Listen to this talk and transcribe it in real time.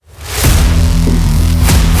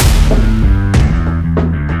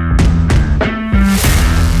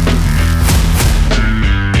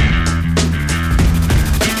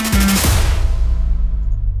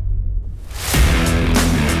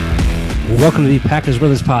Welcome to the Packers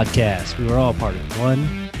Brothers Podcast. We are all part of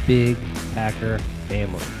one big Packer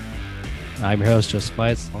family. I'm your host, Joseph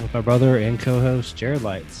Lights, along with my brother and co-host, Jared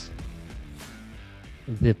Lights.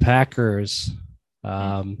 The Packers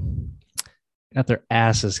got their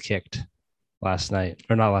asses kicked last night.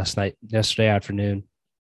 Or not last night, yesterday afternoon.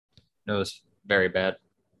 It was very bad.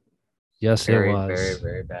 Yes, Very, it was. very,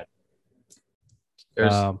 very bad.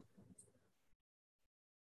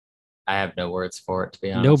 I have no words for it, to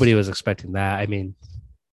be honest. Nobody was expecting that. I mean,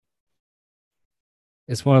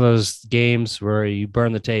 it's one of those games where you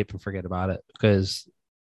burn the tape and forget about it because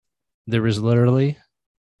there was literally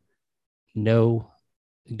no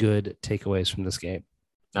good takeaways from this game.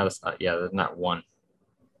 Not one.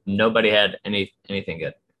 Nobody had anything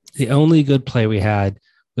good. The only good play we had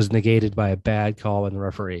was negated by a bad call in the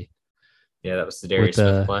referee. Yeah, that was the Darius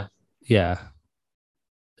Smith play. Yeah,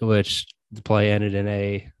 which the play ended in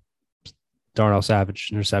a Darnell Savage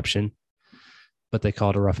interception, but they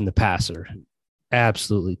called a roughing the passer.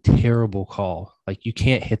 Absolutely terrible call. Like, you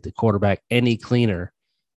can't hit the quarterback any cleaner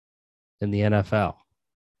in the NFL,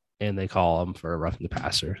 and they call him for a roughing the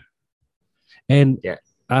passer. And yeah,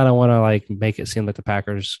 I don't want to make it seem like the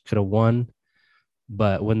Packers could have won,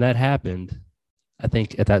 but when that happened, I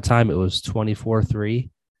think at that time it was 24-3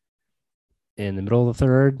 in the middle of the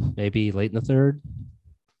third, maybe late in the third.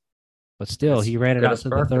 But still, he ran it out to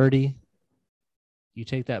the 30. You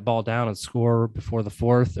take that ball down and score before the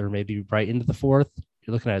fourth or maybe right into the fourth,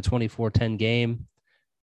 you're looking at a 24-10 game.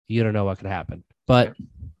 You don't know what could happen. But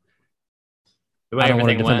I don't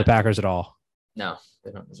want to defend the Packers at all. No,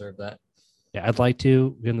 they don't deserve that. Yeah, I'd like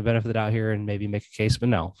to give them the benefit of the doubt here and maybe make a case, but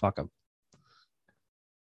no, fuck them.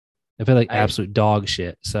 They feel like absolute dog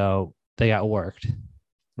shit, so they got worked.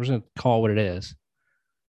 We're just going to call it what it is.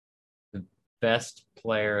 The best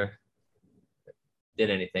player did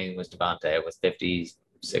anything was Devontae with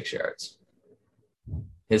 56 yards.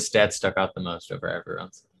 His stats stuck out the most over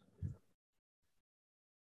everyone's.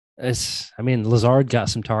 Lazard got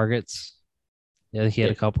some targets. Yeah, he had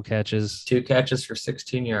a couple catches. 2 catches for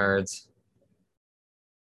 16 yards.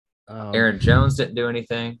 Aaron Jones didn't do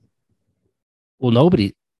anything. Well,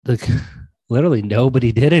 literally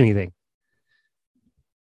nobody did anything.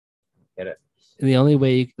 Get it? And the only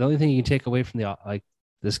thing you can take away from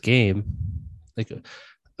this game,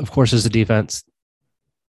 of course, is the defense.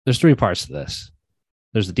 There's 3 parts to this.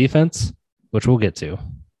 There's the defense, which we'll get to.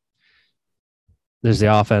 There's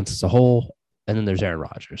the offense as a whole, and then there's Aaron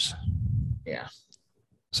Rodgers. Yeah.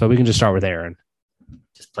 So we can just start with Aaron.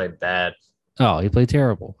 Just played bad. Oh, he played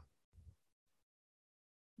terrible.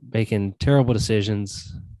 Making terrible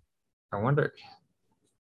decisions. I wonder.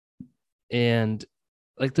 And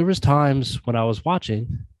there was times when I was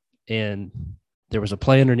watching and there was a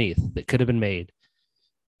play underneath that could have been made.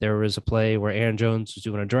 There was a play where Aaron Jones was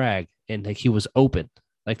doing a drag and he was open.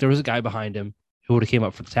 There was a guy behind him who would have came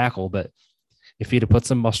up for the tackle, but if he'd have put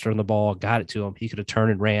some muster on the ball, got it to him, he could have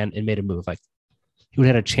turned and ran and made a move. He would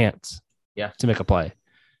have had a chance to make a play.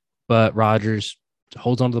 But Rodgers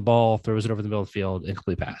holds onto the ball, throws it over the middle of the field,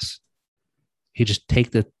 incomplete pass. He just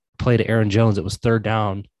take the play to Aaron Jones. It was third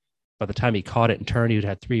down. By the time he caught it and turned, he would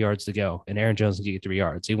have had 3 yards to go. And Aaron Jones didn't get 3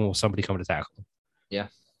 yards, even with somebody coming to tackle him. Yeah.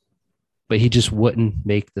 But he just wouldn't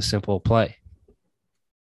make the simple play.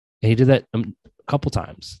 And he did that a couple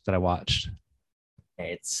times that I watched.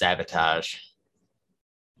 Hey, it's sabotage.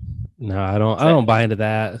 No, I don't buy into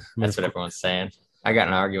that. That's what everyone's saying. I got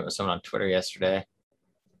in an argument with someone on Twitter yesterday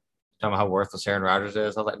talking about how worthless Aaron Rodgers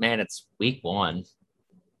is. I was like, man, it's week 1.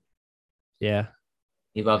 Yeah.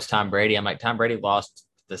 He loves Tom Brady. I'm like, Tom Brady lost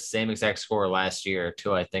the same exact score last year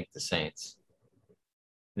to, I think, the Saints.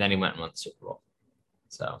 And then he went and won the Super Bowl.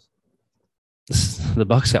 So the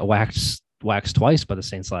Bucs got waxed twice by the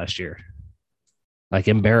Saints last year.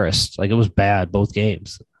 Embarrassed. It was bad both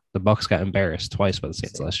games. The Bucs got embarrassed twice by the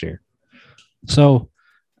Saints last year. So,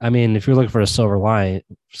 if you're looking for a silver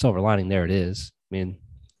lining, there it is.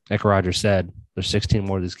 Like Rodgers said, there's 16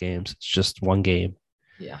 more of these games. It's just one game.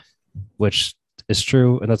 Yeah. Which is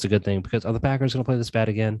true, and that's a good thing, because are the Packers going to play this bad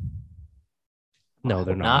again? No,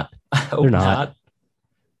 they're not. They're not.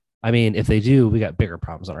 If they do, we got bigger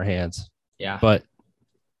problems on our hands. Yeah. But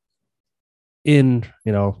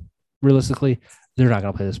realistically, they're not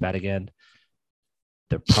going to play this bad again.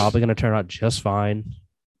 They're probably going to turn out just fine.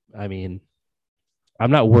 I'm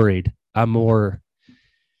not worried. I'm more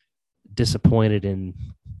disappointed and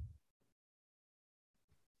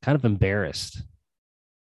kind of embarrassed.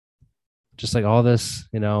 Just all this,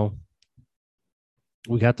 we got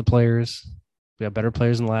the players. We got better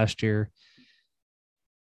players than last year.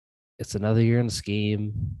 It's another year in the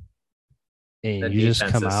scheme. And the you just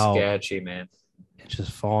come out sketchy, man. and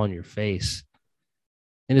just fall on your face.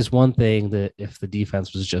 And it's one thing that if the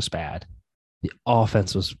defense was just bad, the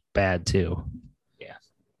offense was bad too. Yeah,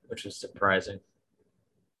 which was surprising.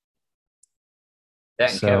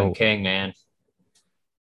 That and So Kevin King, man.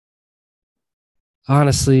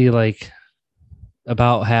 honestly, like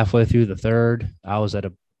about halfway through the third, I was at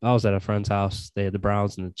a friend's house. They had the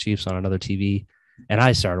Browns and the Chiefs on another TV, and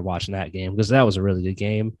I started watching that game because that was a really good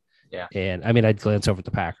game. Yeah. And I mean, I'd glance over at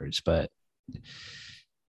the Packers, but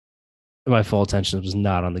my full attention was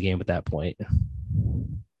not on the game at that point.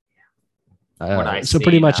 So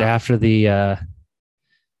pretty much after the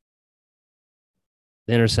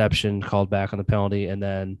interception called back on the penalty, and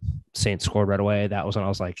then Saints scored right away, that was when I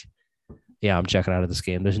was like, yeah, I'm checking out of this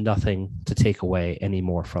game. There's nothing to take away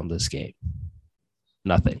anymore from this game.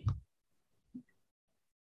 Nothing.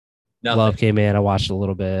 Love came in. I watched a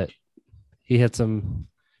little bit. He had some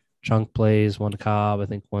chunk plays, one to Cobb, I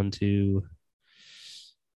think one to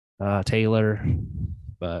Taylor,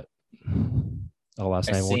 but the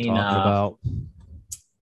last night we're talking about.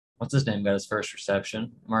 What's his name? Got his first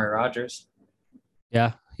reception. Amari Rodgers.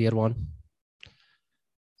 Yeah, he had one.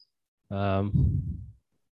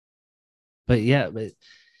 But yeah,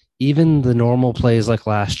 even the normal plays like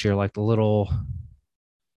last year, like they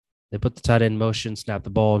put the tight end in motion, snap the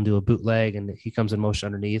ball, and do a bootleg, and he comes in motion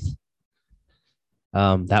underneath.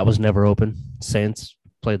 That was never open. Saints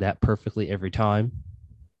played that perfectly every time.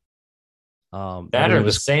 That or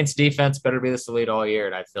the Saints defense better be this elite all year,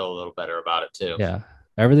 and I feel a little better about it too. Yeah,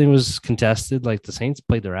 everything was contested. Like the Saints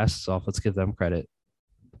played their asses off. Let's give them credit.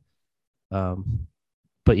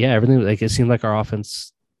 But yeah, everything, like it seemed like our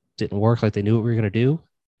offense didn't work like they knew what we were going to do.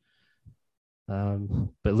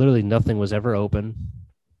 But literally nothing was ever open,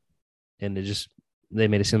 and they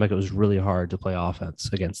made it seem like it was really hard to play offense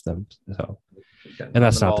against them. So, and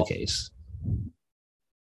that's not the case.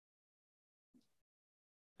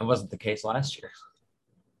 It wasn't the case last year.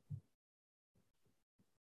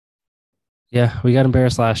 Yeah, we got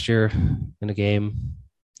embarrassed last year in a game,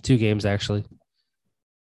 2 games actually.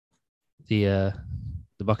 The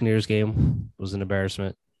Buccaneers game was an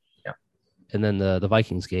embarrassment. Yeah. And then the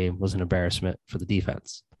Vikings game was an embarrassment for the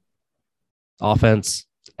defense. Offense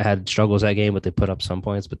had struggles that game, but they put up some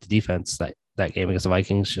points. But the defense that game against the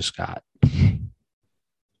Vikings just got the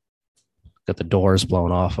doors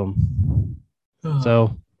blown off them.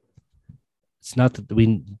 So it's not that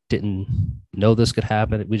we didn't know this could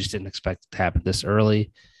happen. We just didn't expect it to happen this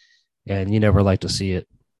early. And you never like to see it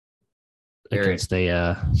against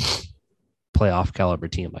a playoff caliber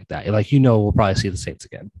team like that. Like, we'll probably see the Saints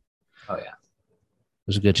again. Oh, yeah.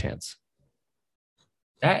 There's a good chance.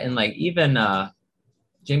 That and like even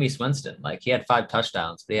Jameis Winston, like he had 5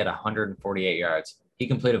 touchdowns, but he had 148 yards. He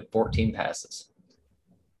completed 14 passes.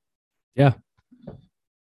 Yeah.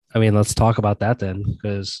 I mean, let's talk about that then,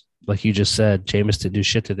 because like you just said, Jameis didn't do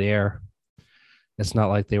shit to the air. It's not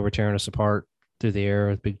like they were tearing us apart through the air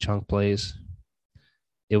with big chunk plays.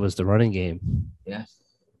 It was the running game. Yeah.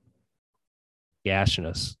 Gashing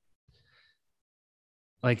us.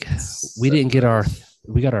 Like we got our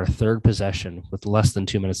 3rd possession with less than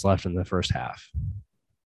 2 minutes left in the first half.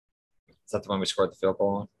 Is that the one we scored the field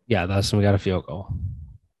goal on? Yeah, that's when we got a field goal.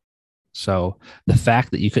 So the fact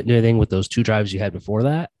that you couldn't do anything with those 2 drives you had before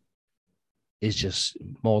that is just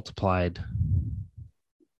multiplied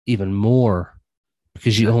even more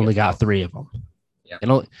because you only got 3 of them. Yeah.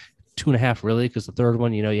 And only 2.5 really, because the 3rd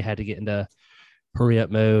one, you had to get into hurry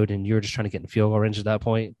up mode and you were just trying to get in field goal range at that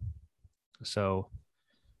point. So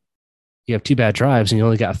you have 2 bad drives and you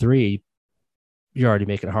only got 3. You're already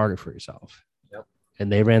making it harder for yourself. Yep.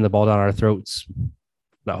 And they ran the ball down our throats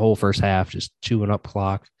that whole first half, just chewing up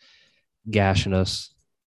clock, gashing us.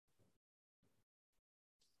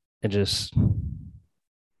 And just,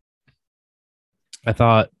 I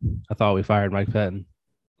thought we fired Mike Pettin.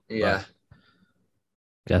 Yeah.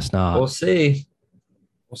 Guess not. We'll see.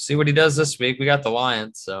 We'll see what he does this week. We got the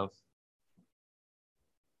Lions, so.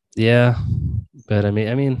 Yeah, but I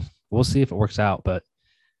mean, we'll see if it works out. But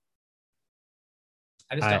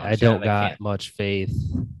I don't got much faith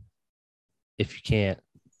if you can't.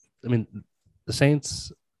 I mean, the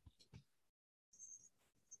Saints.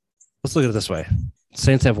 Let's look at it this way: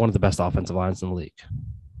 Saints have one of the best offensive lines in the league.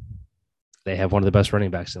 They have one of the best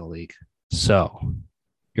running backs in the league. So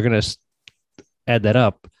you're going to add that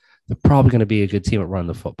up. They're probably going to be a good team at running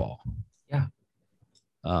the football. Yeah.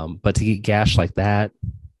 But to get gashed like that,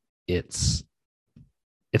 if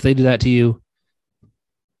they do that to you,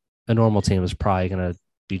 a normal team is probably going to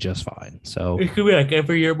be just fine. So it could be like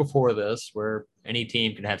every year before this, where any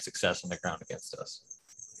team can have success on the ground against us.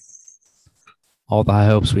 All the high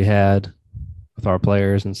hopes we had with our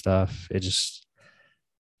players and stuff, it just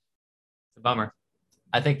a bummer.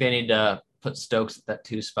 I think they need to put Stokes at that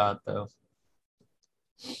 2 spot though.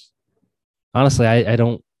 Honestly,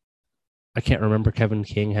 I can't remember Kevin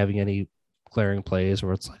King having any glaring plays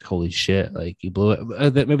where it's like, holy shit, like you blew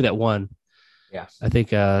it. Maybe that one. Yeah. I think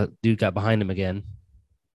dude got behind him again.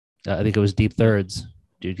 I think it was deep thirds.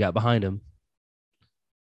 Dude got behind him.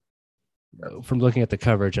 From looking at the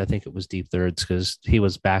coverage, I think it was deep thirds because he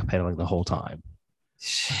was backpedaling the whole time.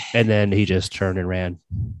 And then he just turned and ran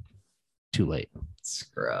too late.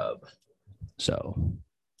 Scrub. So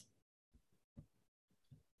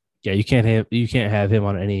yeah, you can't have him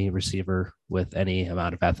on any receiver with any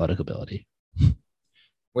amount of athletic ability.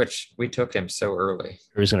 Which we took him so early.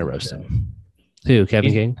 Or he's gonna roast him. Who?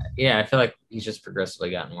 Kevin King? Yeah, I feel like he's just progressively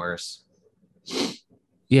gotten worse.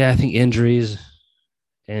 Yeah, I think injuries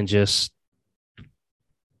and just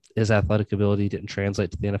his athletic ability didn't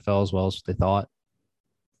translate to the NFL as well as they thought.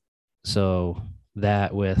 So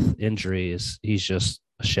that with injuries, he's just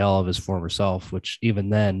a shell of his former self, which even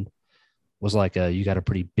then was like you got a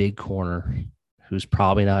pretty big corner who's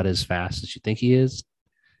probably not as fast as you think he is.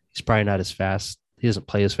 He's probably not as fast. He doesn't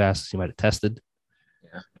play as fast as he might have tested.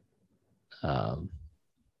 Yeah.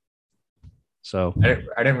 So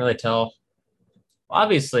I didn't really tell.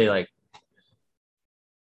 Obviously, like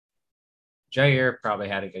Jair probably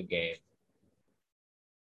had a good game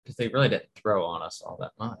because they really didn't throw on us all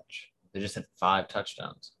that much. They just had 5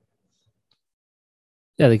 touchdowns.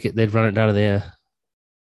 Yeah, they'd run it down to the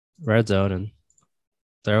red zone and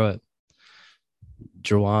throw it.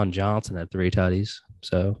 Juwan Johnson had 3 tutties.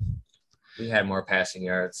 So we had more passing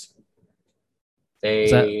yards.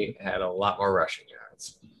 They had a lot more rushing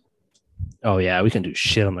yards. Oh, yeah, we can do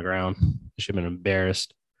shit on the ground. I should have been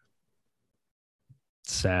embarrassed.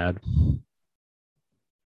 Sad.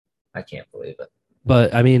 I can't believe it.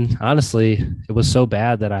 But, I mean, honestly, it was so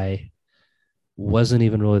bad that I wasn't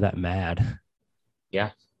even really that mad.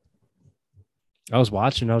 Yeah. I was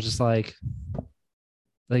watching. I was just like,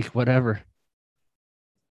 whatever.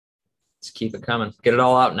 Just keep it coming. Get it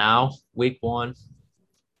all out now, week 1.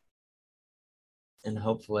 And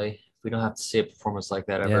hopefully we don't have to see a performance like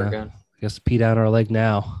that ever again. I guess pee down our leg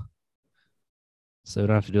now, so we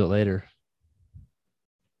don't have to do it later.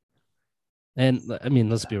 And, I mean,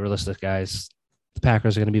 let's be realistic, guys. The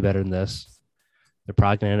Packers are going to be better than this. They're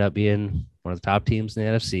probably going to end up being one of the top teams in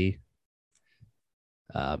the NFC.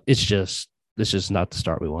 It's just not the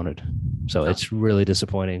start we wanted. So it's really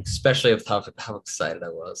disappointing. Especially with how excited I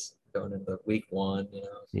was going into week 1, you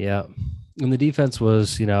know. Yeah. And the defense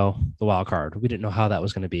was, the wild card. We didn't know how that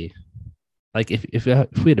was going to be. Like, if we had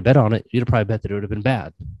to bet on it, you'd have probably bet that it would have been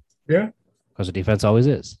bad. Yeah. Because the defense always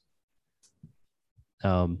is.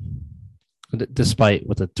 Despite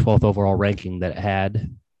with the 12th overall ranking that it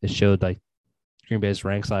had, it showed like Green Bay's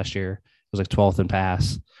ranks last year. It was like 12th in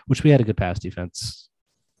pass, which we had a good pass defense,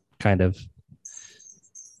 kind of.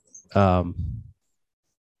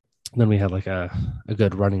 Then we had like a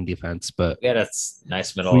good running defense, but yeah, that's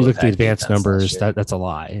nice middle. When you look at the advanced numbers, that's a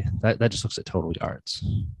lie. That just looks at total yards.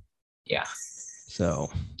 Yeah. So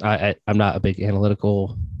I'm not a big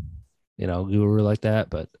analytical, guru like that,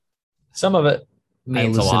 but some of it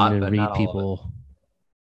means a lot. And but read not people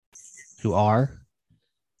who are,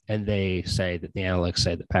 and they say that the analytics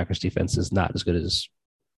say that Packers defense is not as good as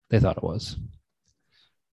they thought it was.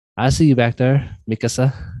 I see you back there,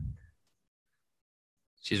 Mikasa.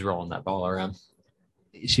 She's rolling that ball around.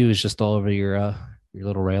 She was just all over your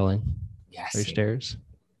little railing. Yes. Your stairs.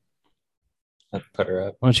 I'll put her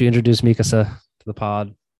up. Why don't you introduce Mikasa to the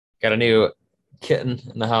pod? Got a new kitten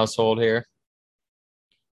in the household here.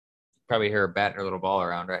 Probably hear her batting her little ball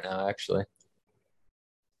around right now, actually.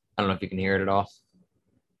 I don't know if you can hear it at all.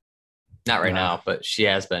 Not right now, but she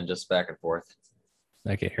has been just back and forth.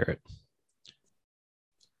 I can hear it.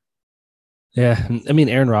 Yeah, I mean,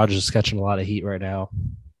 Aaron Rodgers is catching a lot of heat right now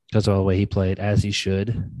because of the way he played, as he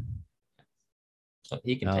should.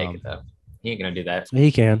 He can take it, though. He ain't going to do that.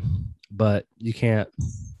 He can, but you can't.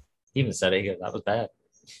 He even said it. He goes, that was bad.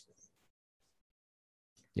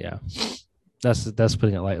 Yeah, that's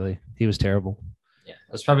putting it lightly. He was terrible. Yeah,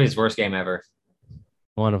 it was probably his worst game ever.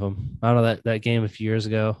 One of them. I don't know, that game a few years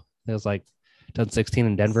ago. It was like 2016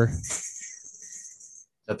 in Denver. Is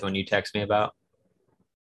that the one you text me about?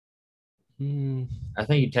 Hmm. I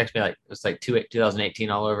think you texted me like it was like 2018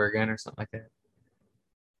 all over again or something like that.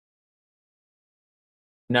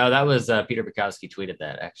 No, that was Peter Bukowski tweeted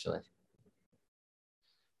that actually.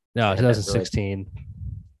 No, 2016.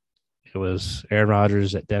 It was Aaron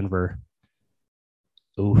Rodgers at Denver.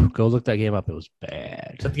 Ooh, go look that game up. It was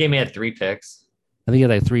bad. So the game he had 3 picks. I think he had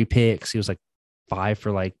like 3 picks. He was like 5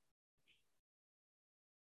 for like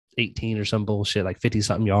 18 or some bullshit, like 50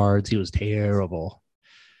 something yards. He was terrible.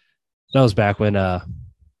 That was back when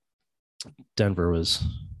Denver was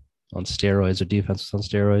on steroids, or defense was on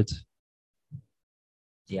steroids.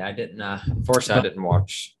 Yeah, I didn't. Unfortunately, I didn't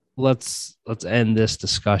watch. Let's end this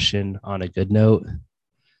discussion on a good note.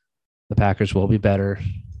 The Packers will be better,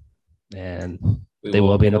 and they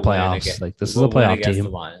will be in the playoffs. Like, this is a playoff team. The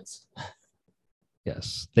Lions.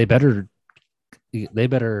 Yes, they need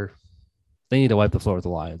to wipe the floor with the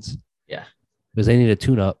Lions. Yeah, because they need a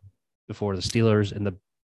tune-up before the Steelers and the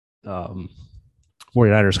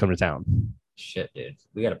 49ers come to town. Shit, dude.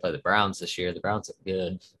 We got to play the Browns this year. The Browns are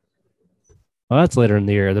good. Well, that's later in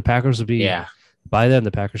the year. The Packers will be. Yeah. By then,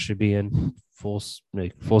 the Packers should be in full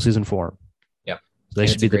season form. Yep. So they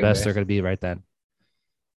should be the best they're going to be right then.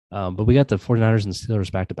 But we got the 49ers and the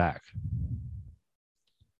Steelers back to back.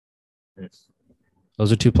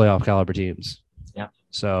 Those are two playoff caliber teams. Yeah.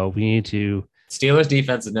 So we need to. Steelers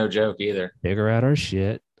defense is no joke either. Figure out our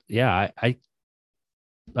shit. Yeah, I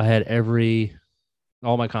had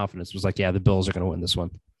all my confidence was like, yeah, the Bills are going to win this one.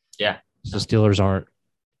 Yeah. So the Steelers aren't.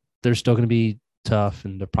 They're still going to be tough,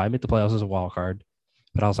 and they'll probably make the playoffs as a wild card.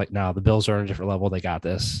 But I was like, no, the Bills are on a different level. They got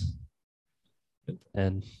this.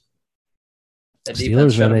 And the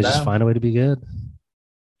Steelers, man, they just find a way to be good.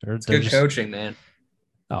 It's good coaching, man.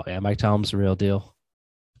 Oh, yeah, Mike Tomlin's the real deal.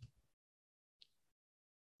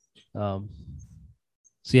 So,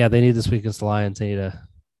 yeah, they need this week against the Lions. They need to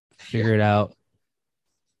figure it out,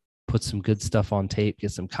 put some good stuff on tape,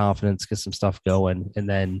 get some confidence, get some stuff going, and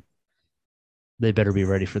then they better be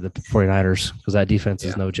ready for the 49ers because that defense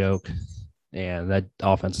is no joke, and that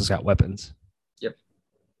offense has got weapons. Yep.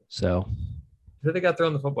 So, who they got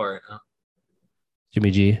throwing the football right now? Jimmy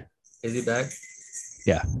G. Is he back?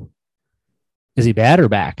 Yeah. Is he bad or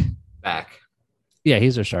back? Back. Yeah,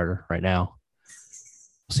 he's their starter right now.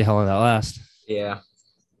 We'll see how long that lasts. Yeah.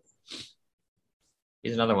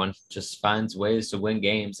 He's another one. Just finds ways to win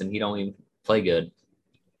games, and he don't even play good.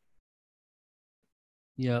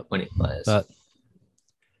 Yep. When he plays. But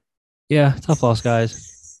yeah, tough loss,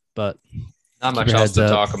 guys. But not much else to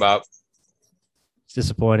talk about. It's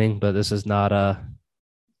disappointing, but this is not our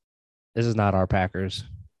Packers.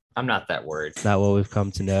 I'm not that worried. It's not what we've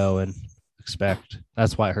come to know and expect.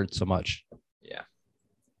 That's why it hurts so much.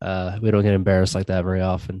 Yeah. We don't get embarrassed like that very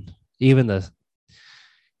often. Even the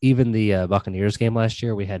Buccaneers game last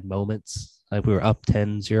year, we had moments. Like, we were up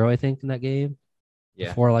 10-0, I think, in that game. Yeah.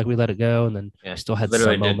 Before, like, we let it go, and then we still had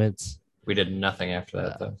some moments. We did nothing after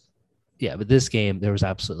that, though. Yeah, but this game, there was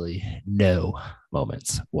absolutely no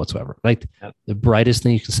moments whatsoever. Like, the brightest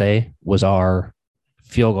thing you can say was our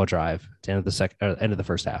field goal drive at the end of the end of the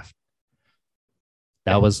first half.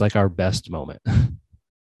 That was like our best moment,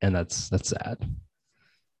 and that's sad.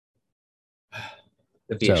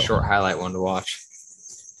 It'd be a short highlight one to watch.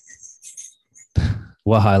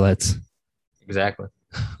 What highlights? Exactly.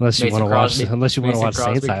 Unless you want to watch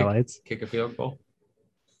Saints highlights. Kick a field goal.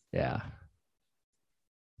 Yeah.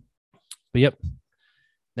 But yep.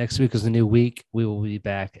 Next week is a new week. We will be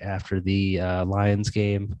back after the Lions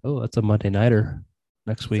game. Oh, that's a Monday nighter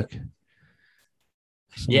next week.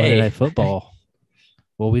 Monday Night Football.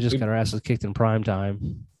 Well, we just got our asses kicked in prime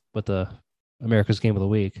time with the America's Game of the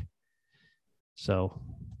Week. So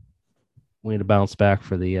we need to bounce back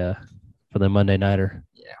for the Monday nighter.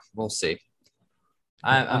 Yeah, we'll see.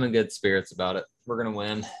 I'm in good spirits about it. We're gonna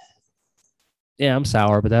win. Yeah, I'm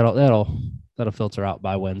sour, but that'll filter out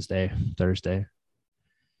by Wednesday, Thursday,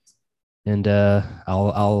 and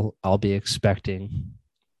I'll be expecting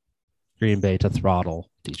Green Bay to throttle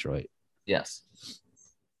Detroit. Yes,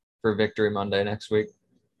 for Victory Monday next week.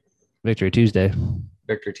 Victory Tuesday.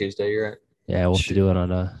 Victory Tuesday. You're right. Yeah, we'll have to do it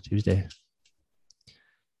on Tuesday.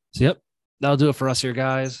 So yep, that'll do it for us here,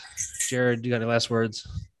 guys. Jared, you got any last words?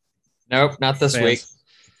 Nope, not this week.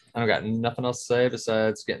 I don't got nothing else to say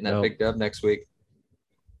besides getting that big dub next week.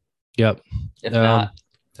 Yep. If not,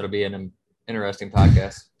 it'll be an interesting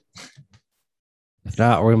podcast. If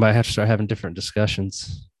not, we might have to start having different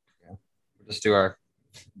discussions. Yeah. We'll just do our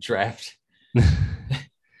draft.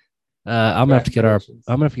 I'm gonna have to get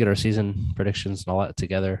our season predictions and all that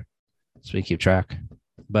together so we keep track.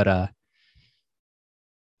 But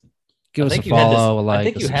give us a follow, a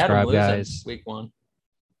like, a subscribe, guys. Week 1.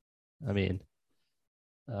 I mean,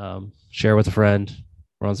 share with a friend.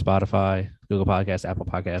 We're on Spotify, Google Podcasts, Apple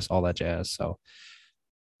Podcasts, all that jazz. So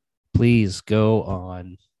please go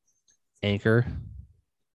on anchor.com.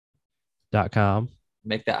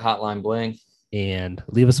 Make that hotline bling. And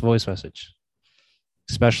leave us a voice message,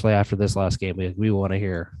 especially after this last game. We want to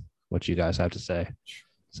hear what you guys have to say.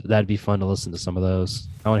 So that'd be fun to listen to some of those.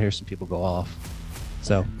 I want to hear some people go off.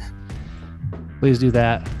 So Please do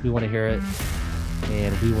that. We want to hear it.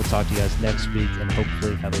 And we will talk to you guys next week and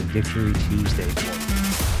hopefully have a Victory Tuesday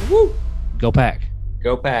for you. Woo! Go Pack.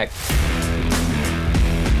 Go Pack.